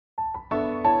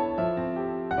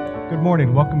Good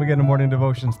morning. Welcome again to Morning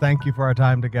Devotions. Thank you for our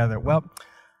time together. Well,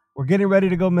 we're getting ready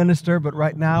to go minister, but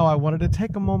right now I wanted to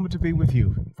take a moment to be with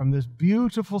you from this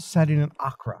beautiful setting in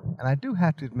Accra. And I do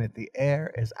have to admit, the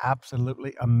air is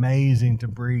absolutely amazing to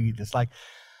breathe. It's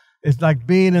like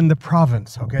being in the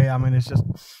province, okay? I mean, it's just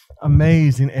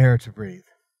amazing air to breathe.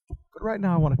 But right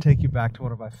now I want to take you back to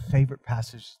one of my favorite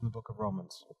passages in the book of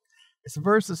Romans. It's a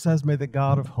verse that says, "May the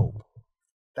God of hope."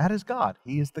 That is God.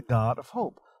 He is the God of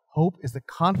hope. Hope is the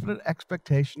confident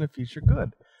expectation of future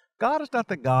good. God is not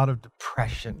the God of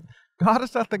depression. God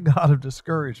is not the God of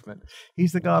discouragement.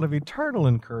 He's the God of eternal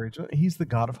encouragement. He's the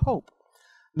God of hope.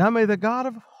 Now may the God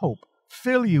of hope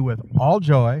fill you with all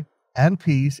joy and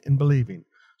peace in believing,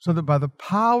 so that by the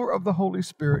power of the Holy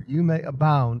Spirit you may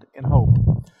abound in hope.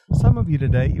 Some of you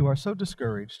today, you are so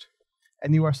discouraged,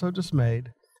 and you are so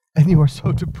dismayed, and you are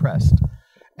so depressed,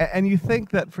 and you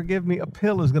think that, forgive me, a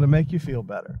pill is going to make you feel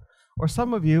better. Or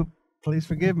some of you, please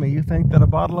forgive me, you think that a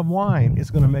bottle of wine is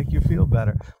going to make you feel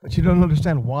better, but you don't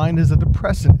understand wine is a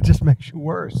depressant. It just makes you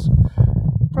worse.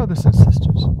 Brothers and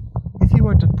sisters, if you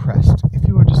are depressed, if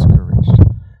you are discouraged,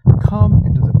 come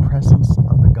into the presence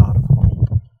of the God of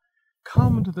hope.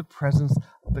 Come into the presence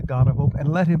of the God of hope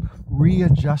and let Him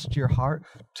readjust your heart,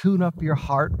 tune up your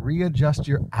heart, readjust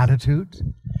your attitude.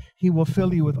 He will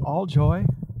fill you with all joy.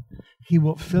 He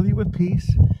will fill you with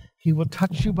peace. He will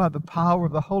touch you by the power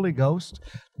of the Holy Ghost.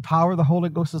 The power of the Holy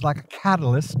Ghost is like a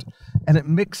catalyst, and it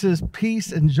mixes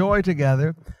peace and joy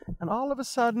together, and all of a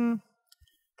sudden,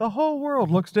 the whole world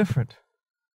looks different.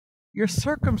 Your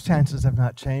circumstances have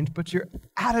not changed, but your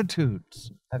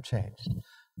attitudes have changed.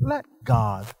 Let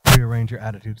God rearrange your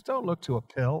attitudes. Don't look to a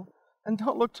pill, and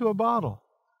don't look to a bottle.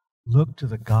 Look to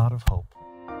the God of hope.